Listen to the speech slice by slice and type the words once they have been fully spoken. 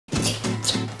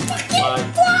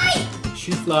fly. Fly!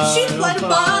 Shoot fly. Shoot fly, don't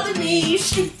bother me.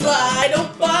 Shoot fly,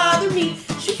 don't bother me.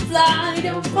 Shoot fly,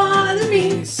 don't bother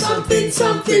me. Something,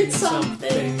 something,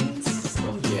 something.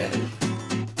 Yeah.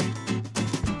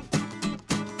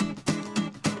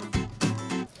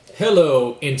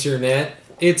 Hello, Internet.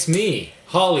 It's me,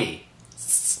 Holly.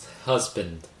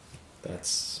 Husband.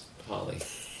 That's Holly.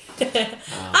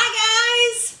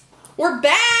 Hi, guys! We're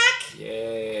back!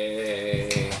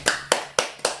 Yay.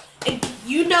 And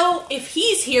you know, if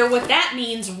he's here, what that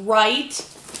means, right?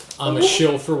 I'm a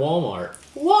shill for Walmart.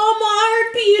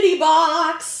 Walmart Beauty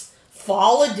Box!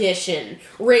 Fall Edition.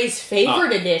 Ray's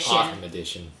favorite edition. Autumn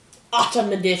edition.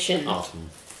 Autumn Edition. Autumn.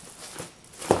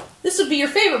 This would be your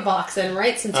favorite box then,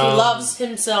 right? Since he loves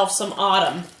himself some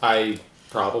autumn. Maybe.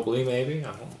 I don't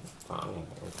know.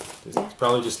 It's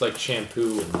probably just like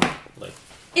shampoo and like...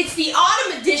 It's the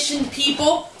autumn edition,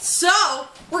 people. So,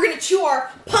 we're going to chew our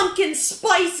pumpkin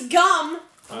spice gum.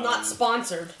 Not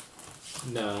sponsored.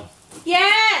 No.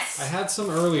 Yes! I had some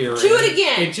earlier. Chew it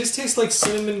again. It just tastes like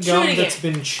cinnamon gum that's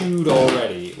been chewed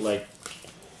already. Like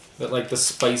the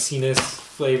spiciness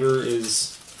flavor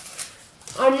is...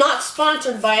 I'm not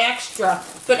sponsored by Extra,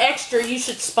 but Extra, you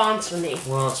should sponsor me.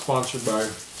 We're not sponsored by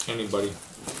anybody.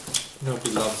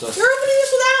 Nobody loves us. You're opening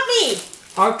this without me.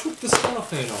 I took the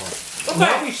cellophane off. Okay.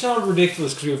 Now we sound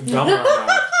ridiculous because we have gum in our mouth.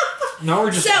 Now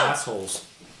we're just assholes.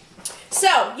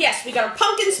 So, yes, we got our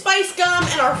pumpkin spice gum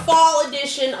and our fall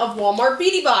edition of Walmart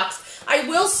Beauty Box. I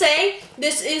will say,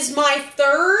 this is my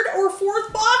third or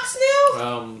fourth box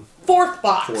now? Fourth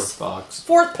box. Fourth box.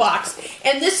 Fourth box.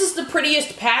 And this is the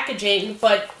prettiest packaging,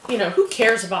 but, you know, who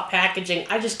cares about packaging?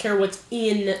 I just care what's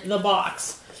in the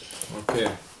box.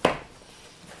 Okay.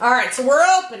 Alright, so we're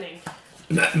opening.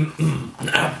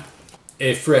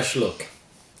 A fresh look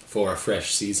for a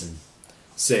fresh season.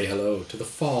 Say hello to the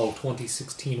Fall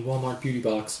 2016 Walmart Beauty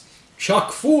Box.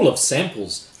 Chock full of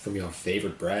samples from your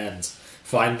favorite brands.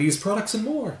 Find these products and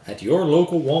more at your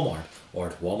local Walmart or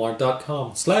at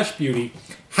walmart.com/beauty.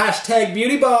 Hashtag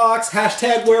beauty box.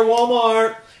 Hashtag wear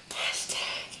Walmart.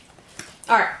 Hashtag.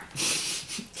 Alright.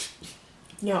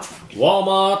 No.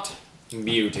 Walmart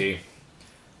Beauty.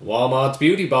 Walmart's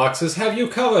beauty boxes have you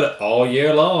covered all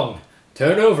year long.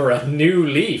 Turn over a new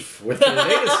leaf with the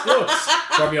latest looks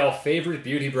from your favorite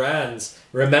beauty brands.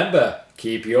 Remember,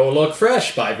 keep your look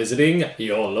fresh by visiting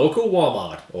your local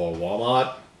Walmart or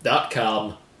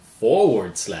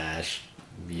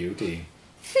walmart.com/beauty.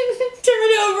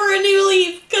 Turn over a new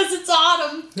leaf because it's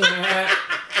autumn.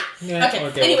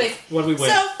 Okay, anyways. What do we win?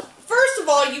 So, first of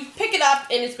all, you pick it up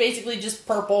and it's basically just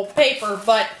purple paper,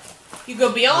 but you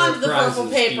go beyond the purple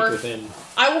paper.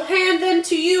 I will hand them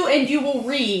to you and you will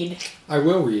read. I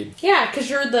will read. Yeah, because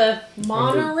you're the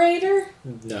moderator?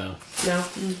 No. No.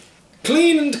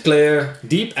 Clean and clear,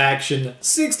 deep action,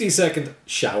 60-second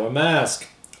shower mask.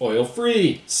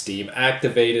 Oil-free, steam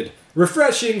activated,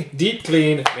 refreshing, deep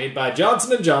clean, made by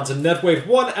Johnson & Johnson, net weight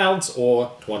 1 ounce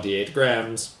or 28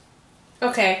 grams.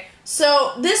 Okay,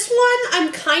 so this one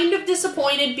I'm kind of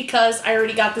disappointed because I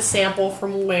already got the sample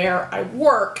from where I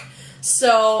work.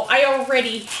 So I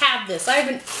already have this. I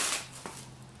haven't...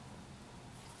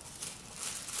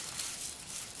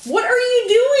 What are you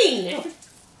doing?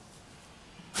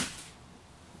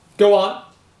 Go on.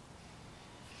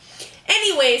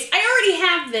 Anyways, I already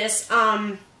have this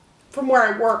from where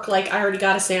I work. Like, I already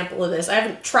got a sample of this. I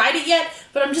haven't tried it yet,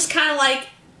 but I'm just kind of like,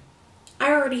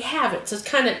 I already have it. So it's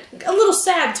kind of a little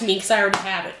sad to me because I already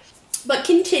have it. But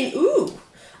continue. Ooh.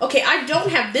 Okay, I don't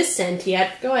have this scent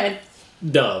yet. Go ahead.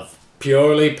 Dove.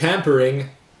 Purely pampering.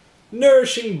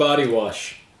 Nourishing body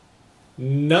wash.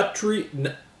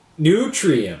 Nutrium.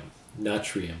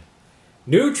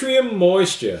 Nutrium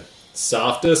moisture.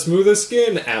 Softer, smoother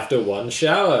skin after one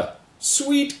shower.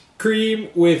 Sweet cream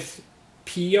with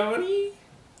peony?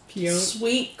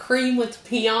 Sweet cream with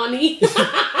peony?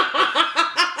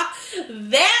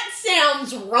 That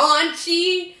sounds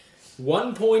raunchy.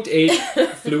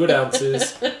 1.8 fluid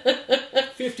ounces.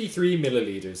 53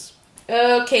 milliliters.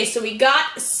 Okay, so we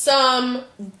got some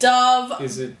Dove.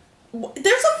 Is it?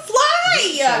 There's a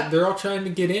fly! They're all trying to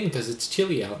get in because it's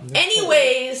chilly out.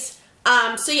 Anyways,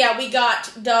 so yeah, we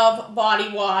got Dove body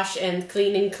wash and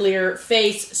clean and clear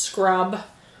face scrub.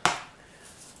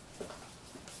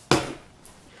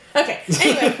 Okay,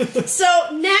 anyway, so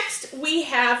next we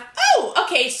have,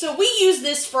 okay, so we use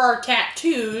this for our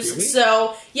tattoos. Do we?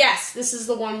 So, yes, this is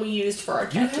the one we used for our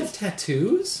tattoos. You have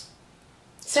tattoos?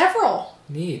 Several.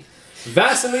 Neat.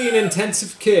 Vaseline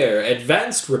Intensive Care,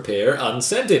 Advanced Repair,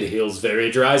 Unscented, heals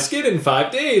very dry skin in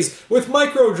 5 days with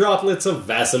micro droplets of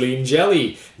Vaseline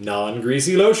jelly.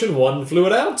 Non-greasy lotion, 1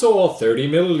 fluid ounce or 30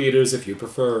 milliliters if you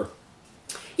prefer.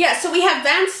 Yeah, so we have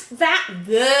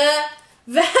the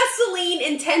Vaseline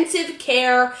Intensive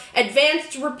Care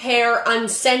Advanced Repair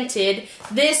Unscented.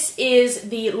 This is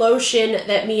the lotion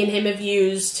that me and him have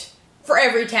used for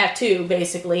every tattoo,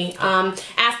 basically.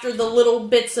 After the little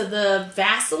bits of the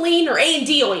Vaseline or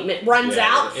A&D ointment runs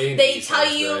out, they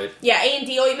tell you, right. Yeah,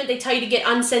 A&D ointment, they tell you to get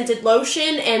unscented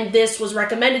lotion, and this was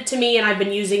recommended to me, and I've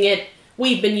been using it.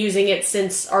 We've been using it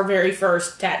since our very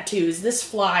first tattoos. This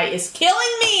fly is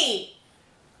killing me!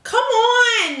 Come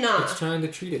on! It's trying to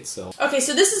treat itself. Okay,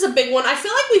 so this is a big one. I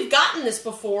feel like we've gotten this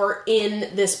before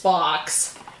in this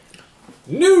box.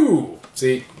 New!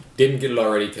 See, didn't get it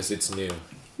already because it's new.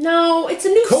 No, it's a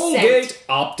new Colgate scent.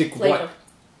 Optic White.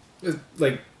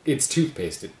 Like, it's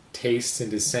toothpaste. It tastes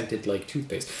and is scented like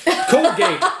toothpaste.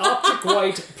 Colgate Optic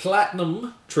White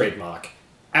Platinum, trademark.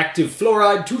 Active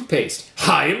Fluoride Toothpaste,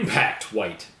 High Impact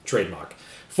White, trademark.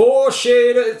 4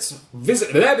 shades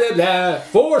visibly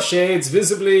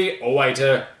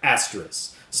whiter,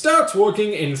 asterisk. Starts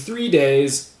working in 3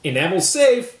 days. Enamel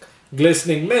safe,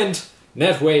 glistening mint.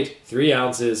 Net weight, 3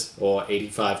 ounces, or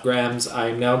 85 grams.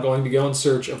 I'm now going to go in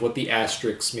search of what the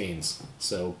asterisk means.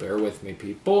 So bear with me,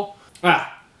 people.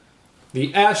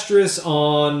 The asterisk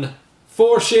on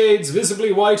 4 shades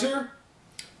visibly whiter.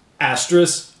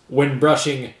 Asterisk, when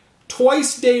brushing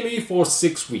twice daily for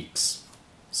 6 weeks.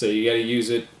 So you gotta use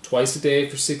it twice a day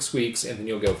for 6 weeks, and then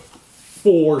you'll go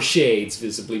 4 shades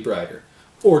visibly brighter.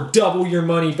 Or double your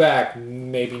money back.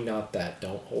 Maybe not that.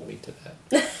 Don't hold me to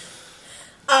that.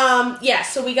 Yeah,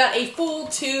 so we got a full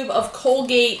tube of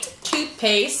Colgate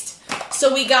toothpaste.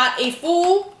 So we got a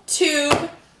full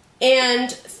tube and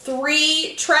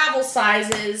 3 travel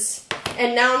sizes.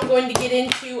 And now I'm going to get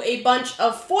into a bunch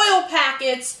of foil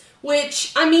packets,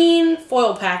 which, I mean,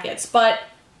 foil packets. But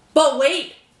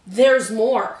wait, there's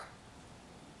more.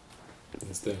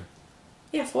 Is there?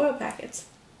 Yeah, foil packets.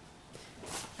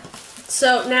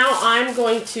 So now I'm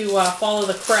going to follow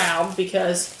the crowd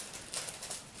because...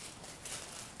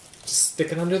 Just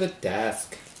stick it under the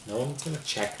desk. No one's gonna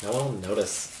check. No one will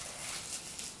notice.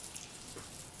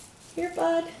 Here,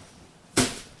 bud.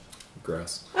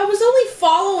 Gross. I was only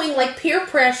following, like, peer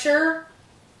pressure.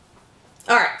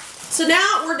 Alright, so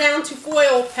now we're down to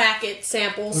foil packet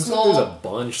samples. Looks small. like there's a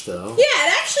bunch, though. Yeah,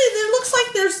 it looks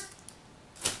like there's...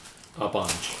 A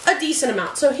bunch. A decent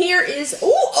amount. So here is...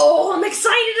 Oh, I'm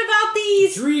excited about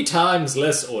these! 3 times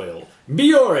less oil.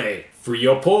 Biore. Free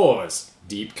your pores.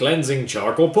 Deep cleansing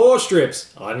charcoal pore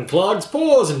strips. Unclogs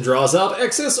pores and draws out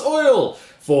excess oil.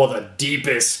 For the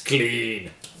deepest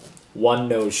clean. 1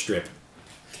 nose strip.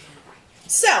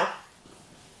 So,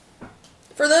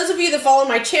 for those of you that follow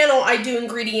my channel, I do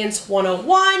Ingredients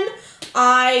 101.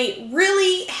 I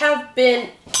really have been...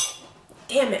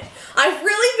 Damn it. I've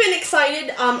really been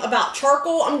excited about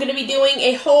charcoal. I'm going to be doing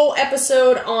a whole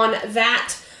episode on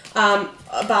that,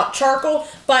 about charcoal.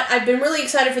 But I've been really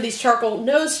excited for these charcoal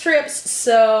nose strips,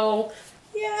 so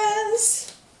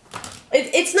yes.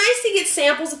 It's nice to get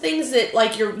samples of things that,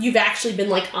 like, you've actually been,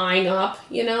 like, eyeing up,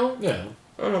 you know? Yeah.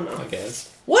 I don't know. I guess.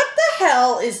 What the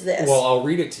hell is this? Well, I'll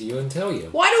read it to you and tell you.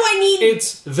 Why do I need...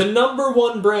 It's the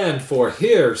 #1 brand for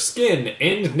hair, skin,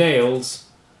 and nails.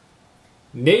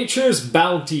 Nature's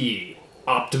Bounty.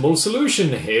 Optimal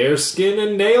solution. Hair, skin,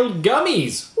 and nail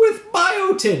gummies with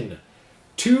biotin.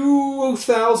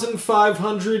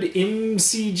 2,500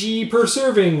 mcg per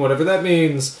serving, whatever that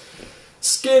means.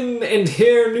 Skin and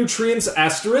hair nutrients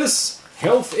asterisk.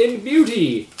 Health and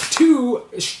beauty. 2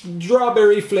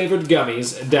 strawberry-flavored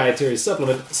gummies, dietary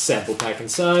supplement, sample pack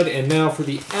inside. And now for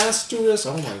the asterisk.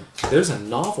 Oh my, there's a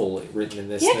novel written in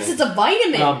this thing. Yes, it's a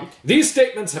vitamin. These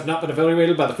statements have not been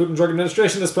evaluated by the Food and Drug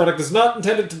Administration. This product is not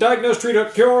intended to diagnose, treat,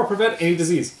 cure, or prevent any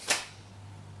disease.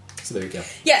 So there you go.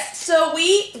 Yes, so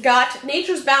we got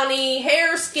Nature's Bounty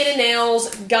hair, skin, and nails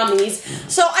gummies.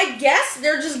 So I guess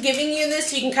they're just giving you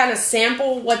this so you can kind of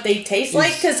sample what they taste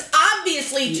like, because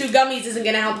obviously 2 gummies isn't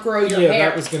going to help grow your hair. Yeah,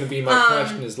 that was going to be my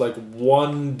question, is like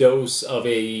 1 dose of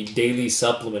a daily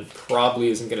supplement probably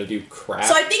isn't going to do crap.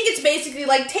 So I think it's basically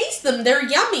like, taste them, they're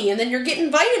yummy, and then you're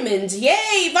getting vitamins.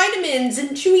 Yay, vitamins in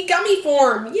chewy gummy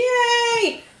form.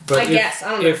 Yay! But I guess.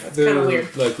 I don't know. If they're kind of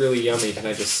weird. Like really yummy, can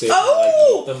I just say?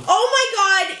 Oh! Like, eat them? Oh my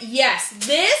god! Yes,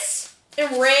 this,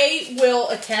 and Ray will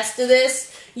attest to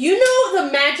this. You know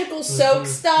the magical soak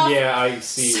stuff? Yeah, I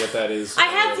see what that is. I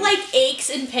have like aches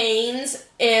and pains,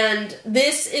 and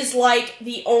this is like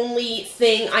the only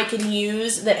thing I can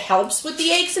use that helps with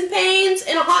the aches and pains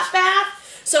in a hot bath.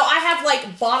 So I have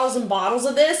like bottles and bottles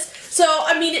of this. So,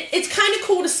 I mean, it's kind of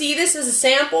cool to see this as a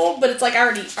sample, but it's like I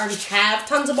already have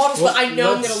tons of bottles, but I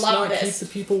know I'm going to love this. Let's not keep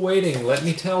the people waiting. Let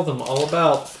me tell them all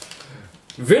about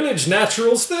Village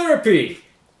Naturals Therapy.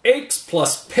 Aches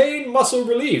plus pain muscle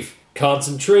relief.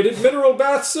 Concentrated mineral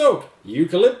bath soak.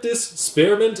 Eucalyptus,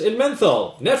 spearmint, and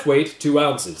menthol. Net weight 2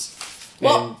 ounces.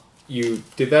 Well, and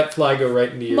did that fly go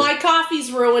right into your... My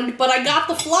coffee's ruined, but I got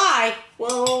the fly.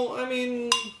 Well, I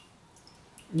mean,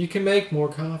 you can make more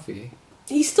coffee.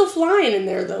 He's still flying in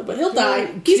there, though, but he'll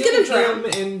die. He's gonna drown.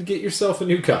 And get yourself a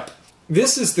new cup.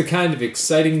 This is the kind of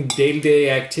exciting day-to-day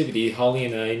activity Holly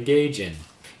and I engage in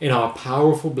our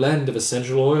powerful blend of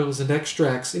essential oils and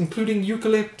extracts, including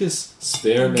eucalyptus,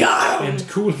 spearmint, and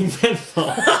cooling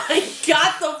menthol. I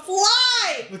got the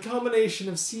fly! The combination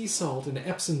of sea salt and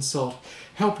Epsom salt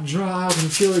help dry out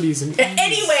impurities and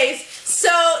Anyways, so,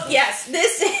 yes,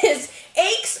 this is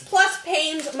aches plus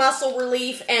pains muscle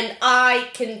relief, and I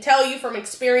can tell you from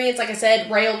experience, like I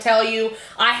said, Ray will tell you,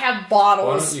 I have bottles.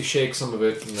 Why don't you shake some of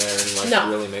it from there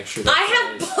and really make sure that I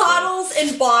have bottles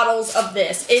and bottles of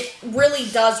this. It really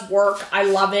does work. I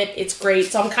love it. It's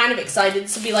great. So I'm kind of excited.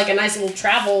 This will be like a nice little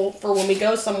travel for when we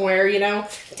go somewhere, you know,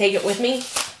 take it with me.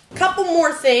 Couple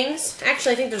more things.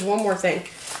 Actually, I think there's one more thing.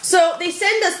 So they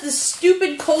send us this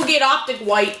stupid Colgate Optic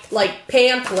White, like,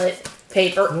 pamphlet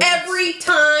paper every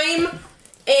time,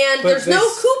 and there's no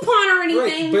coupon or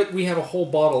anything. Right, but we have a whole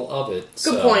bottle of it.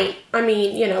 Good point. I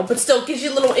mean, you know, but still gives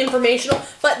you a little informational.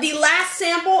 But the last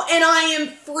sample, and I am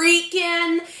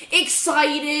freaking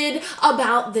excited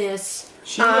about this.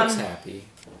 She looks happy.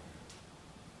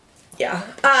 Yeah.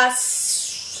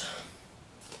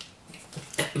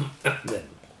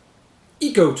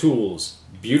 Eco Tools.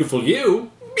 Beautiful you,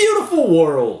 beautiful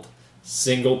world.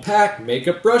 Single pack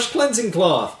makeup brush cleansing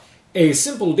cloth. A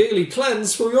simple daily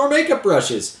cleanse for your makeup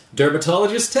brushes.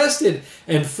 Dermatologist tested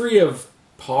and free of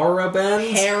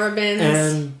parabens.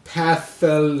 And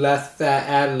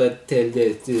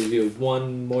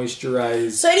one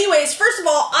moisturized. So anyways, first of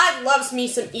all, I loves me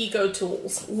some Eco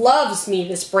Tools. Loves me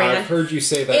this brand. I've heard you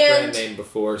say that brand name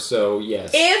before, so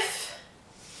yes. If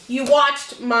you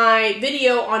watched my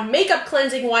video on makeup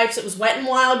cleansing wipes, it was Wet n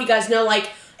Wild. You guys know, like,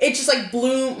 it just like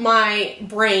blew my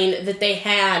brain that they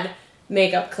had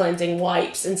makeup cleansing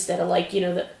wipes instead of, like, you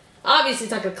know, obviously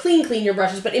it's not going to clean your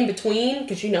brushes, but in between,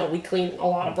 because, you know, we clean a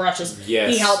lot of brushes.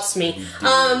 Yes. He helps me.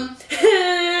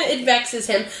 It vexes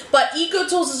him. But Eco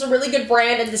Tools is a really good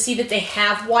brand, and to see that they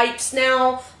have wipes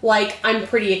now, like, I'm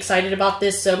pretty excited about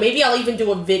this. So maybe I'll even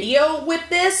do a video with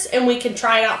this, and we can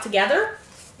try it out together.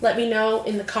 Let me know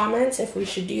in the comments if we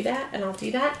should do that, and I'll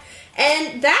do that.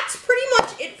 And that's pretty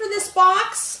much it for this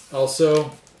box.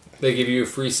 Also, they give you a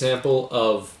free sample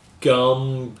of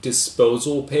gum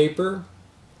disposal paper.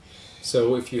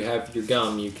 So if you have your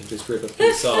gum, you can just rip a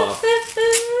piece off,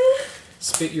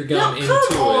 spit your gum into it.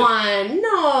 Come on,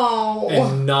 no.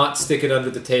 And not stick it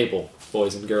under the table,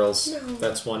 boys and girls. No.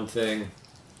 That's one thing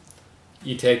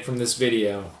you take from this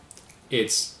video.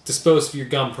 It's dispose of your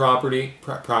gum property.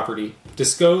 My husband,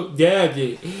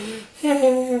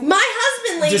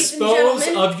 ladies and gentlemen. Dispose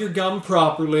of your gum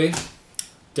properly.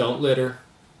 Don't litter.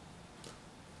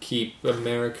 Keep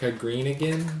America green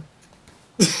again.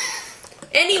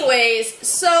 Anyways,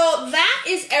 so that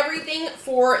is everything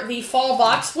for the fall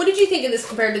box. What did you think of this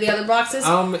compared to the other boxes?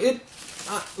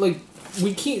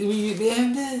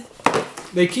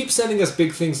 They keep sending us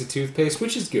big things of toothpaste,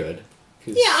 which is good.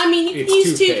 Yeah, I mean, you can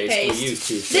use toothpaste. We use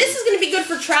toothpaste. This is going to be good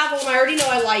for travel, and I already know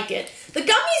I like it. The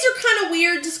gummies are kind of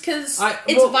weird just because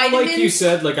it's vitamins. Like you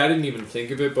said, like I didn't even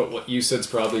think of it, but what you said's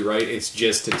probably right. It's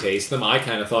just to taste them. I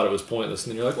kind of thought it was pointless,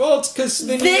 and then you're like, well, it's because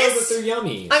then you know that they're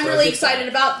yummy. I'm really excited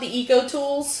about the Eco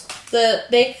Tools.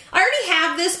 I already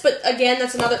have this, but again,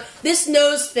 that's another. This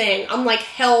nose thing, I'm like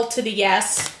hell to the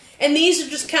yes. And these are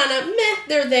just kind of meh,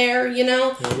 they're there, you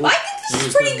know. Yeah, I think this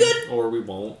is pretty good. Or we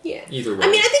won't. Yeah. Either way. I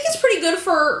mean, I think it's pretty good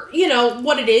for, you know,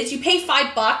 what it is. You pay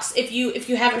 $5 if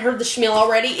you haven't heard the schmeal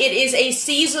already. It is a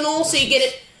seasonal, so you get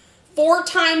it 4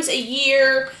 times a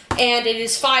year, and it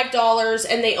is $5,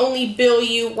 and they only bill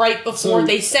you right before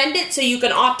they send it, so you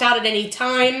can opt out at any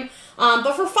time.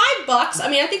 But for $5, I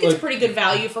mean, I think it's pretty good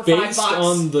value for $5. Based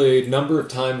on the number of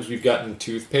times we've gotten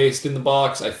toothpaste in the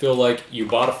box, I feel like you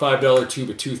bought a $5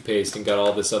 tube of toothpaste and got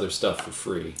all this other stuff for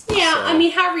free. Yeah, so. I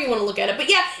mean, however you want to look at it.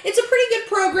 But yeah, it's a pretty good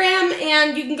program,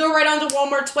 and you can go right onto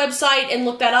Walmart's website and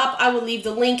look that up. I will leave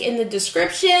the link in the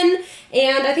description,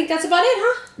 and I think that's about it,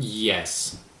 huh?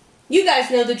 Yes. You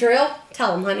guys know the drill.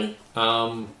 Tell them, honey.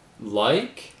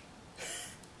 Like?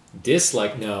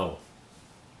 Dislike? No.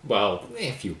 Well,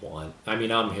 if you want. I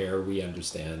mean, I'm here. We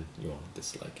understand you want to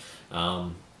dislike.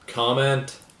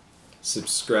 Comment,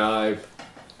 subscribe,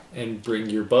 and bring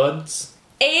your buds.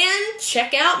 And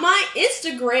check out my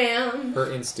Instagram. Her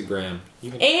Instagram. You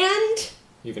have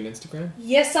an Instagram?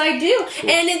 Yes, I do. Cool.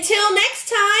 And until next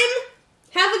time,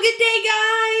 have a good day,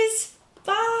 guys.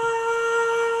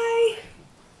 Bye!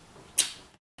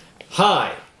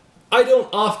 Hi! I don't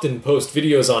often post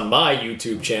videos on my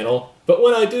YouTube channel, but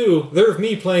when I do, they're of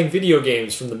me playing video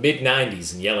games from the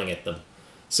mid-90s and yelling at them.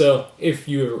 So, if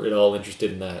you're at all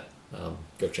interested in that,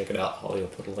 go check it out. Holly will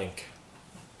put a link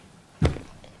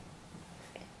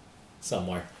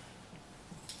somewhere.